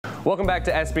Welcome back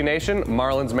to SB Nation.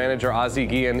 Marlins manager Ozzie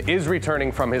Guillen is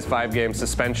returning from his 5-game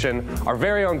suspension. Our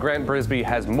very own Grant Brisbee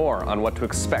has more on what to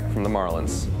expect from the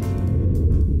Marlins.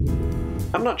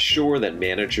 I'm not sure that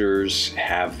managers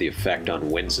have the effect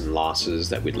on wins and losses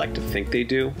that we'd like to think they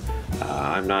do.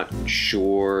 I'm not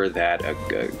sure that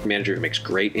a manager who makes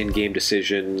great in-game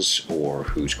decisions or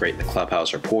who's great in the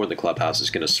clubhouse or poor in the clubhouse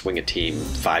is going to swing a team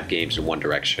 5 games in one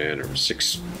direction or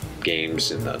 6 games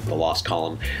in the loss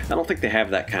column. I don't think they have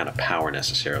that kind of power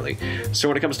necessarily. So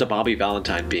when it comes to Bobby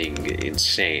Valentine being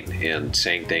insane and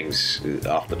saying things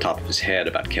off the top of his head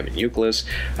about Klement-US,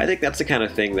 I think that's the kind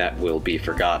of thing that will be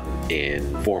forgotten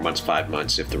in 4 months, 5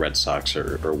 months if the Red Sox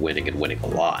are winning and winning a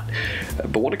lot.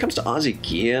 But when it comes to Ozzie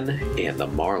Guillen and the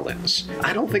Marlins,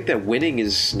 I don't think that winning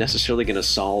is necessarily going to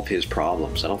solve his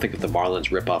problems. I don't think if the Marlins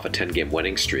rip off a 10-game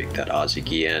winning streak that Ozzie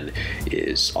Guillen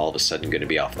is all of a sudden going to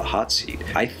be off the hot seat.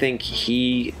 I think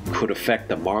he could affect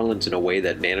the Marlins in a way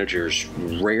that managers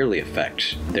rarely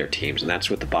affect their teams, and that's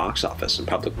with the box office and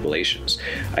public relations.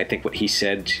 I think what he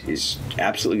said is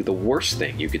absolutely the worst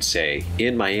thing you could say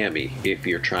in Miami if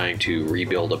you're trying to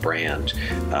rebuild a brand,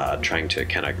 trying to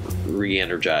kind of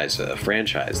re-energize a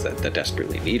franchise that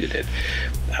desperately needed it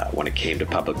when it came to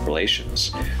public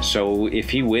relations. So if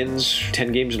he wins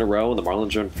 10 games in a row and the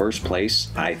Marlins are in first place,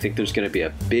 I think there's going to be a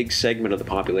big segment of the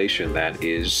population that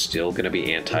is still going to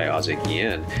be anti-Ozzie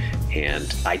Guillen,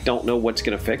 and I don't know what's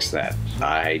going to fix that.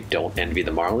 I don't envy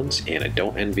the Marlins, and I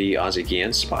don't envy Ozzie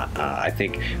Guillen's spot. I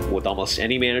think with almost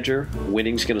any manager,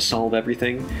 winning's going to solve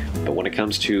everything, but when it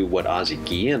comes to what Ozzie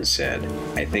Guillen said,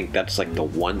 I think that's like the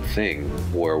one thing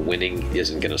where winning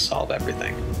isn't going to solve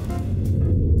everything.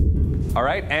 All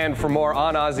right, and for more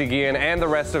on Ozzie Guillen and the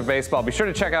rest of baseball, be sure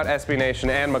to check out SB Nation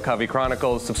and McCovey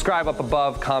Chronicles. Subscribe up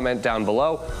above, comment down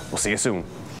below. We'll see you soon.